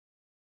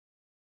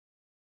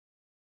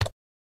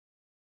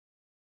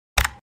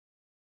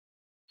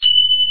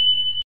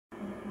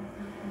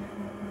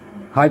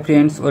Hi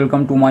friends,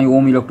 welcome to my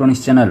home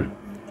electronics channel.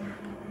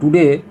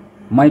 Today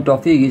my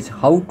topic is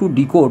how to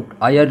decode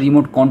IR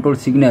remote control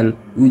signal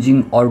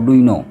using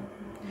Arduino.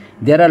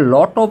 There are a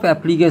lot of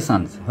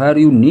applications where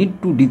you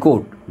need to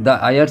decode the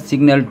IR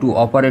signal to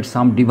operate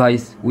some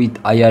device with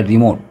IR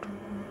remote.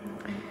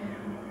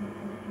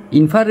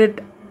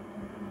 Infrared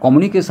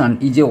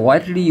communication is a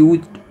widely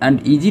used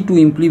and easy to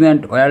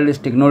implement wireless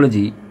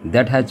technology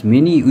that has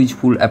many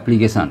useful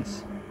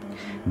applications.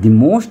 The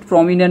most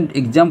prominent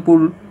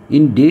example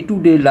in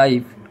day-to-day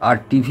life are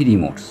TV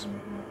remotes.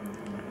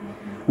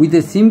 With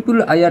a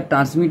simple IR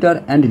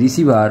transmitter and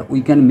receiver,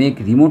 we can make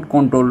remote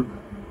control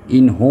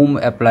in home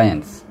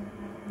appliance.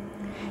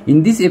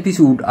 In this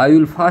episode, I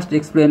will first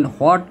explain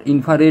what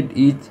infrared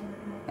is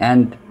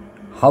and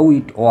how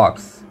it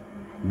works.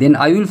 Then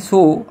I will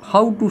show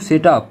how to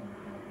set up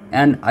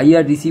an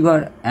IR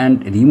receiver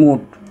and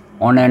remote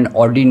on an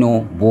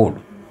Arduino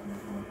board.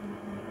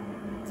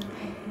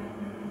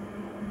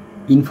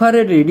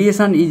 Infrared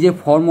radiation is a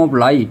form of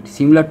light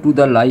similar to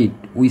the light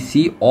we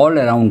see all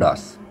around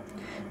us.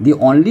 The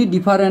only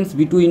difference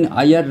between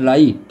IR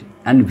light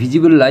and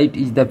visible light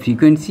is the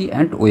frequency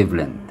and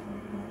wavelength.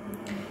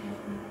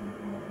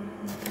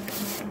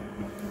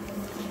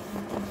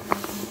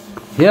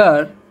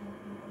 Here,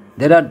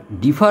 there are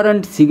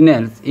different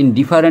signals in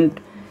different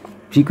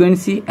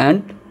frequency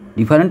and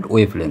different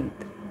wavelength.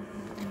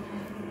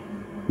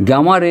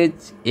 Gamma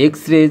rays,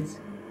 X-rays,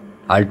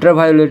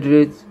 ultraviolet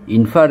rays,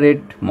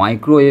 infrared,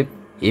 microwave,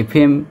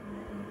 FM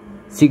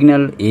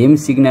signal, AM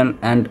signal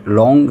and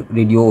long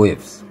radio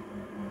waves.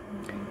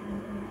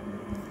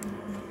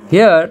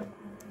 Here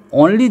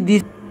only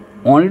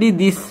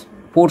this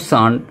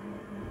portion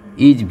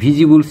is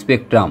visible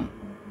spectrum.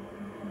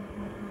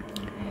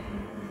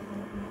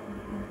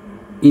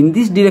 In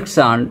this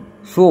direction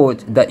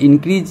shows the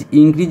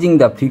increasing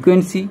the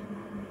frequency,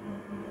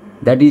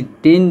 that is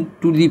 10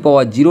 to the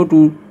power 0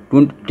 to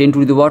 10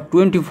 to the power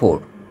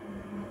 24.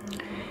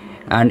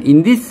 And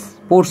in this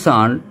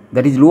portion,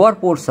 that is lower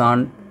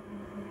portion,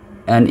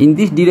 and in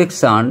this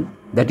direction,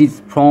 that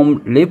is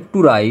from left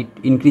to right,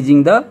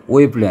 increasing the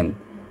wavelength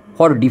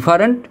for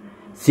different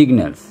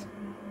signals.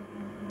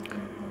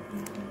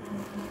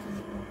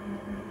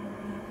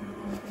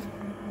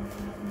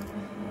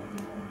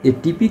 A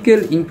typical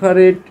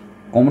infrared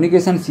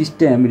communication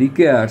system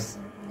requires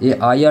a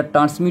IR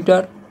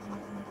transmitter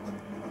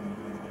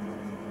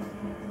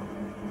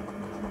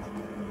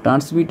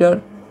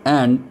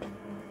and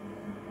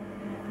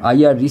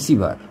IR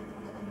receiver.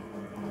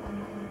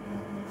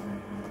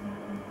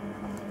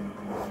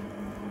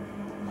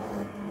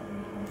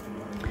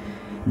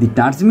 The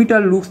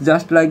transmitter looks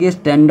just like a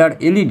standard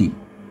LED,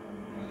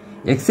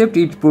 except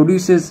it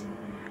produces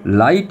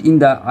light in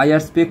the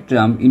IR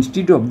spectrum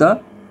instead of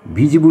the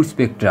visible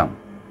spectrum.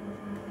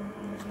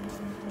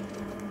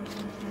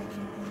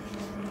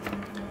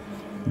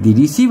 The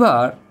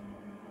receiver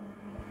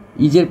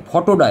is a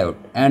photodiode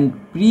and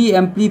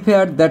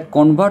pre-amplifier that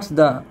converts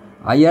the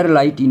IR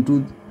light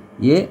into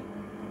a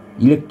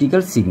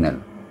electrical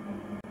signal.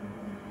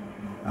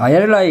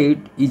 IR light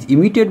is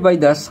emitted by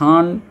the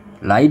sun,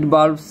 light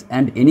bulbs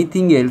and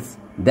anything else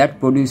that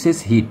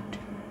produces heat.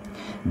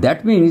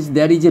 That means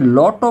there is a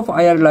lot of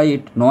IR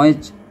light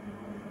noise.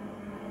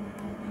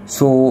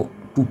 So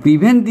to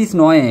prevent this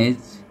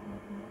noise,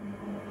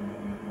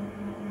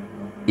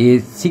 a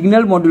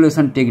signal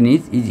modulation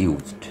technique is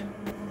used.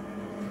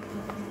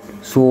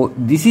 So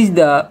this is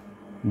the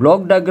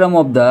block diagram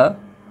of the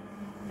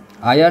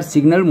IR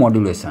signal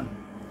modulation.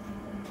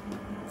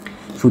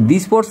 So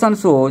this portion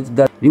shows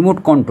the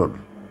remote control.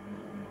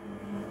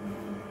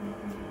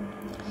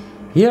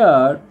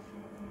 Here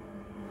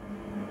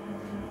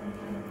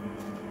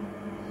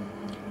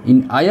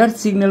in IR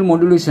signal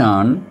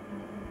modulation,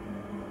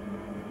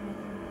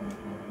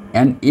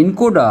 an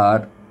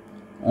encoder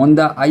on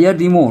the IR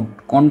remote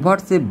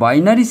converts a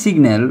binary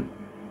signal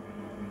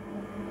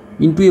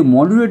into a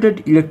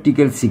modulated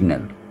electrical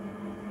signal.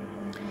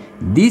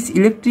 This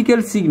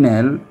electrical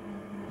signal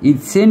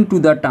is sent to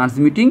the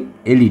transmitting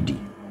LED.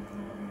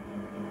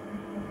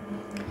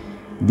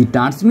 The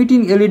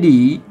transmitting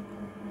LED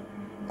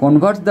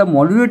converts the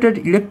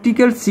modulated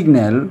electrical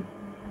signal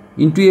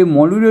into a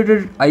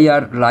modulated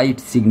IR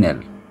light signal.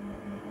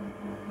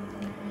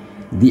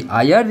 The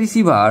IR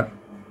receiver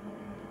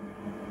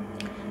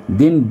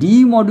then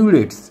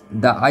demodulates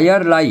the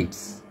IR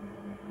lights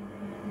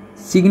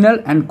signal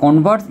and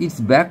converts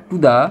it back to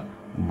the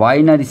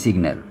binary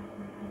signal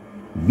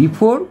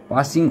before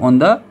passing on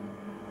the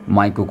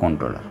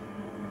microcontroller.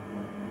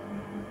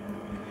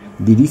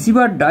 The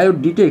receiver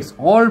diode detects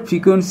all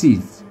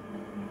frequencies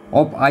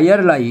of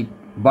IR light,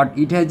 but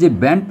it has a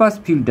bandpass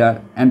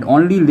filter and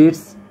only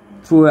lets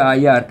through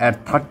IR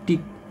at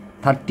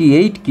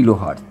 38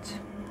 kHz.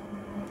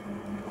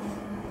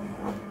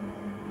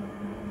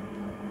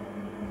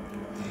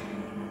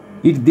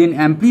 It then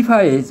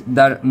amplifies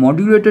the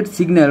modulated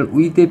signal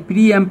with a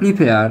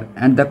pre-amplifier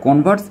and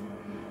converts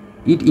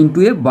it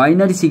into a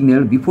binary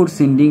signal before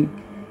sending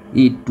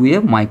it to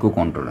a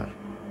microcontroller.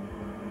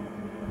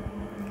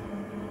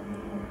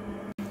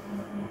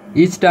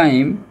 Each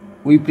time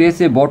we press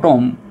a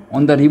button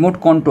on the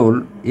remote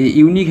control, a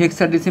unique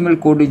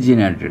hexadecimal code is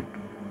generated.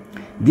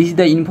 This is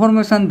the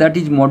information that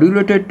is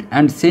modulated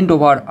and sent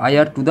over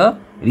IR to the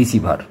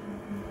receiver.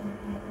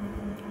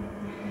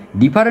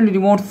 Different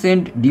remotes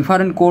send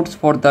different codes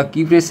for the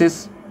key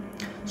presses,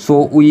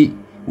 so we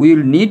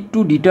will need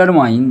to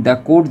determine the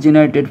code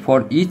generated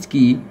for each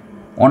key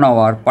on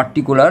our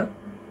particular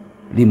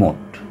remote.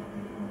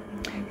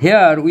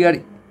 Here we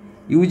are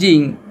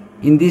using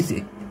in this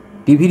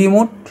TV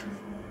remote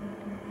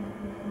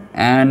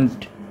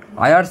and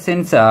IR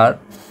sensor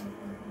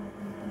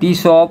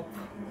TSOP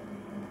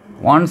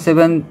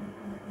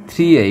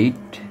 1738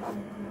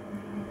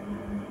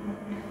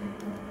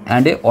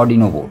 and a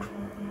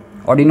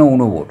Arduino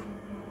Uno board.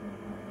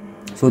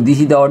 So this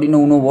is the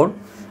Arduino Uno board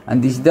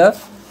and this is the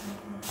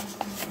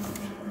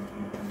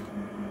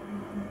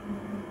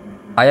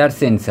IR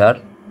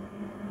sensor.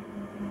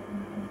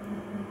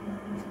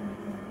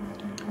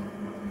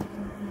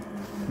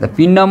 The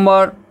pin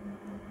number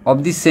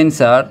of this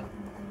sensor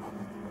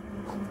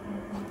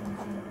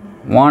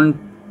 1,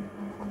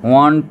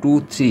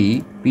 2,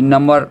 3. Pin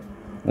number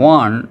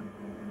 1,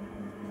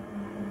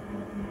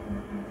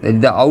 that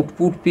is the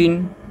output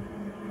pin.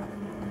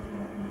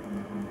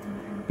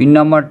 Pin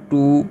number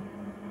 2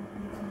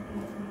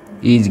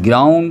 is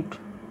ground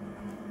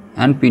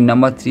and pin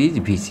number 3 is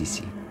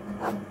VCC.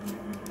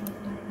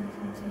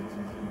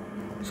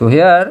 So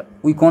here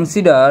we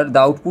consider the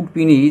output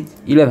pin is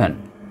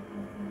 11.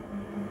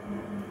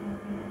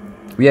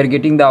 We are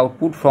getting the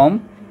output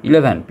from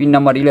 11, pin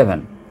number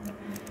 11,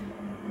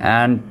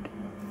 and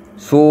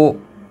so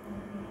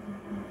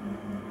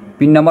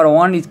pin number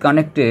 1 is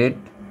connected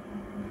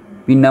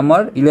pin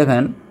number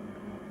 11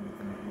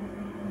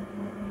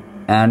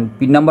 and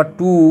pin number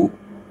 2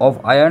 of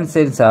iron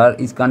sensor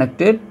is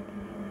connected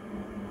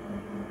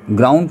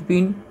ground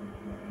pin,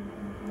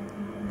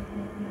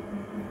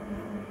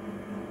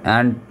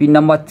 and pin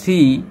number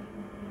 3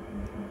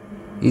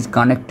 is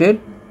connected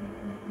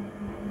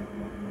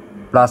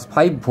plus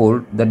 5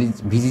 volt, that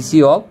is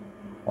VCC of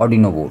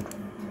Arduino board.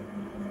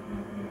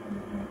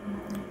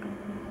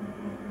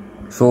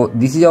 So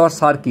this is our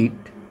circuit.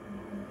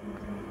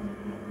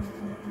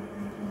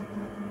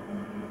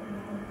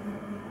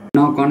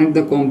 Now connect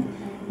the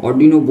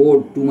Arduino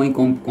board to my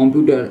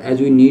computer, as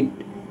we need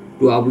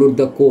to upload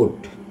the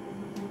code.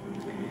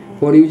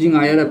 For using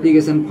IR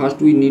application,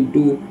 first we need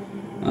to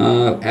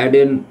add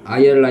an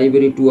IR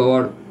library to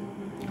our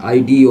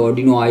IDE,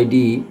 Arduino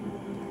IDE,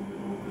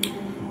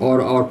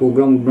 or our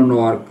program would not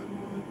work.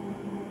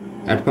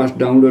 At first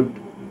download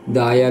the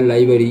IR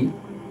library.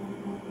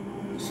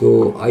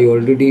 So I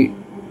already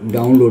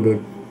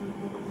downloaded.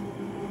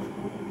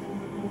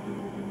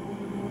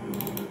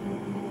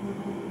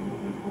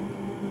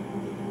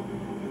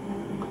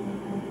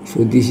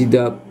 So this is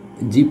the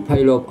zip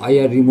file of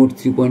IR remote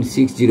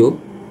 3.60.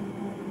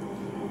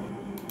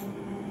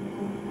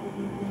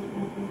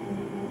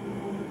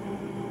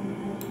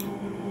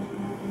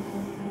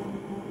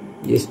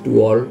 Yes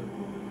to all.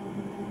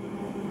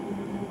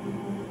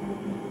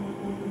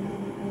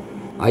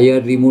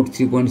 IR remote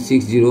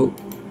 3.60,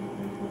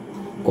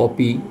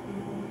 copy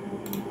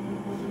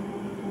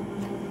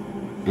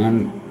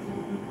and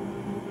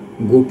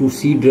go to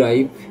C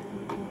drive,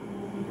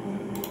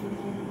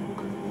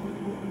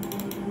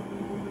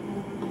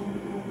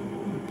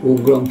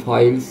 program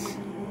files,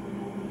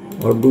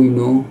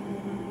 Arduino,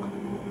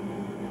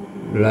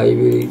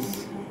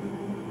 libraries,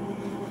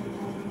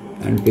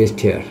 and paste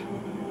here.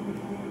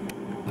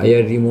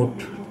 IR remote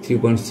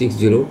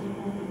 3.60.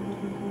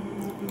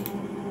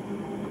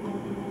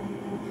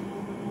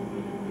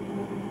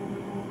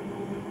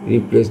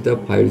 Replace the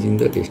files in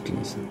the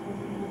destination.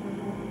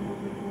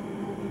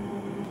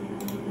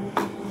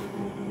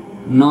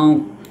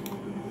 Now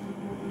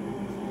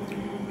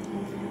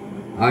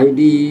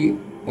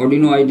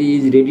Arduino IDE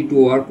is ready to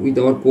work with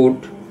our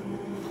code.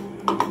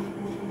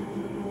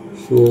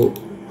 So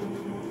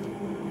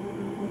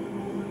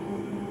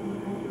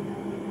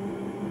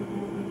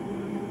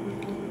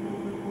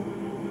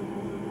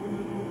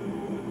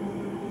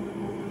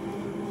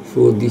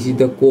this is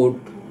the code.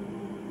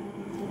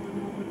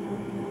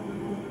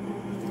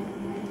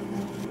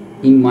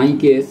 In my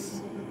case,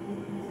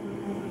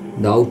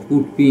 the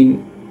output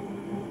pin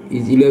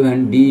is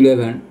 11,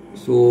 D11,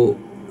 so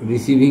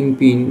receiving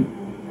pin,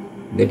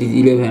 that is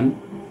 11.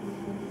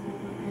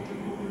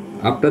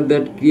 After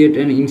that, create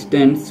an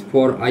instance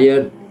for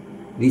IR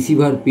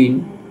receiver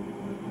pin,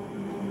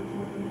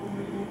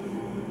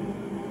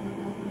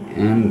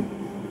 and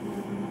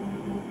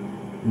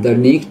the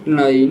next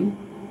line,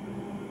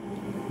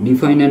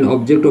 define an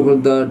object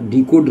of the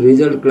decode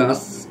result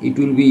class. It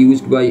will be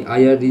used by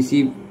IR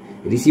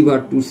receiver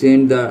to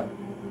send the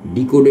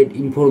decoded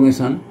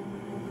information,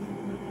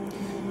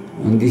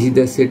 and this is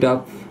the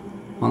setup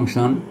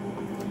function.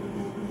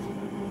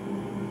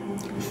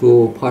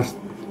 So first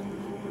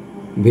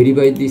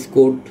verify this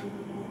code.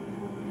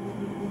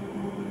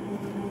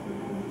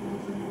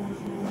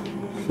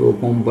 So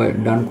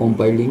done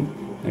compiling,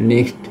 and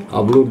next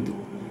upload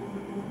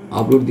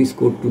this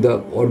code to the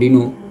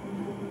Arduino.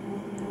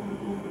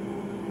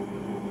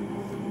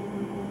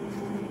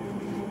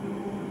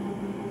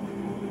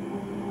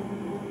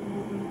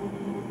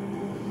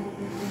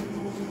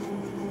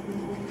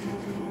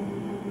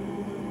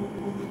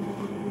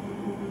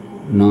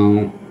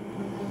 Now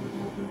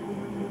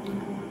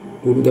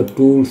go to the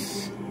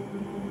tools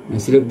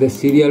and select the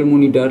serial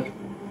monitor.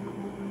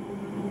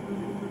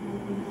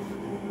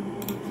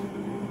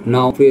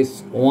 Now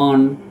press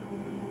 1.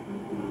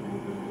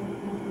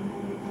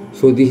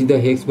 So this is the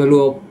hex value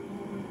of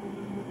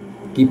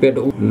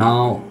keypad.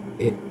 Now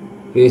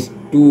press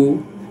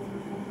 2.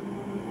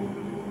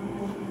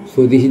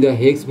 So this is the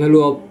hex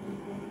value of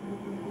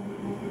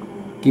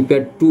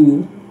keypad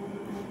 2.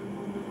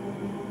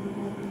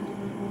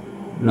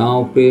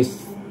 Now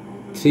press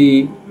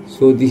 3.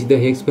 So this is the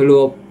hex value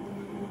of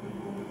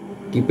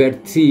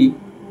keypad 3.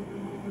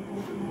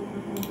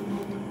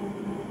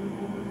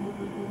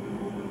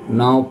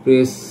 Now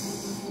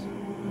press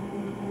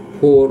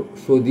 4.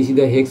 So this is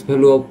the hex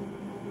value of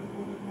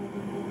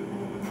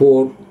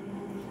 4.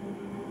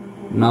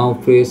 Now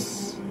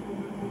press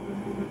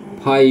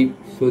 5.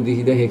 So this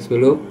is the hex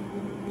value of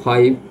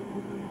 5.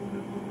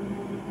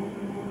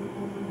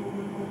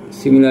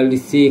 Similarly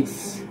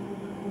 6,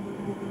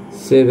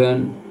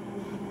 7,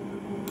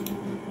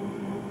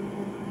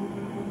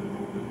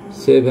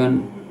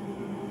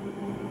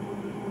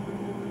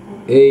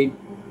 8,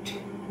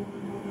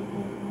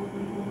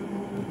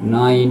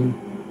 9.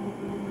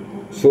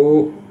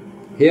 So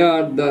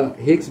here the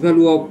hex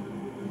value of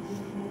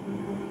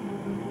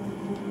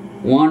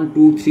 1,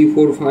 2, 3,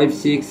 4, 5,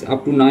 6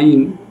 up to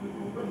 9.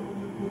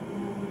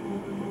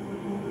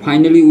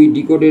 Finally we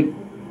decoded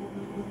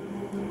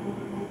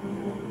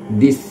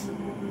this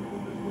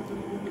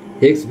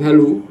hex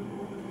value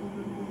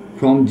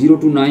from 0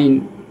 to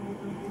 9,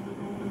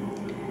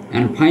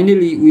 and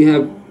finally we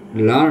have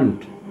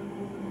learned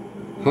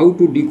how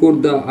to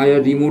decode the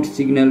IR remote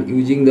signal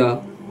using the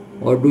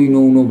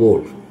Arduino Uno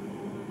board.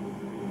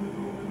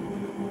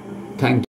 Thank you.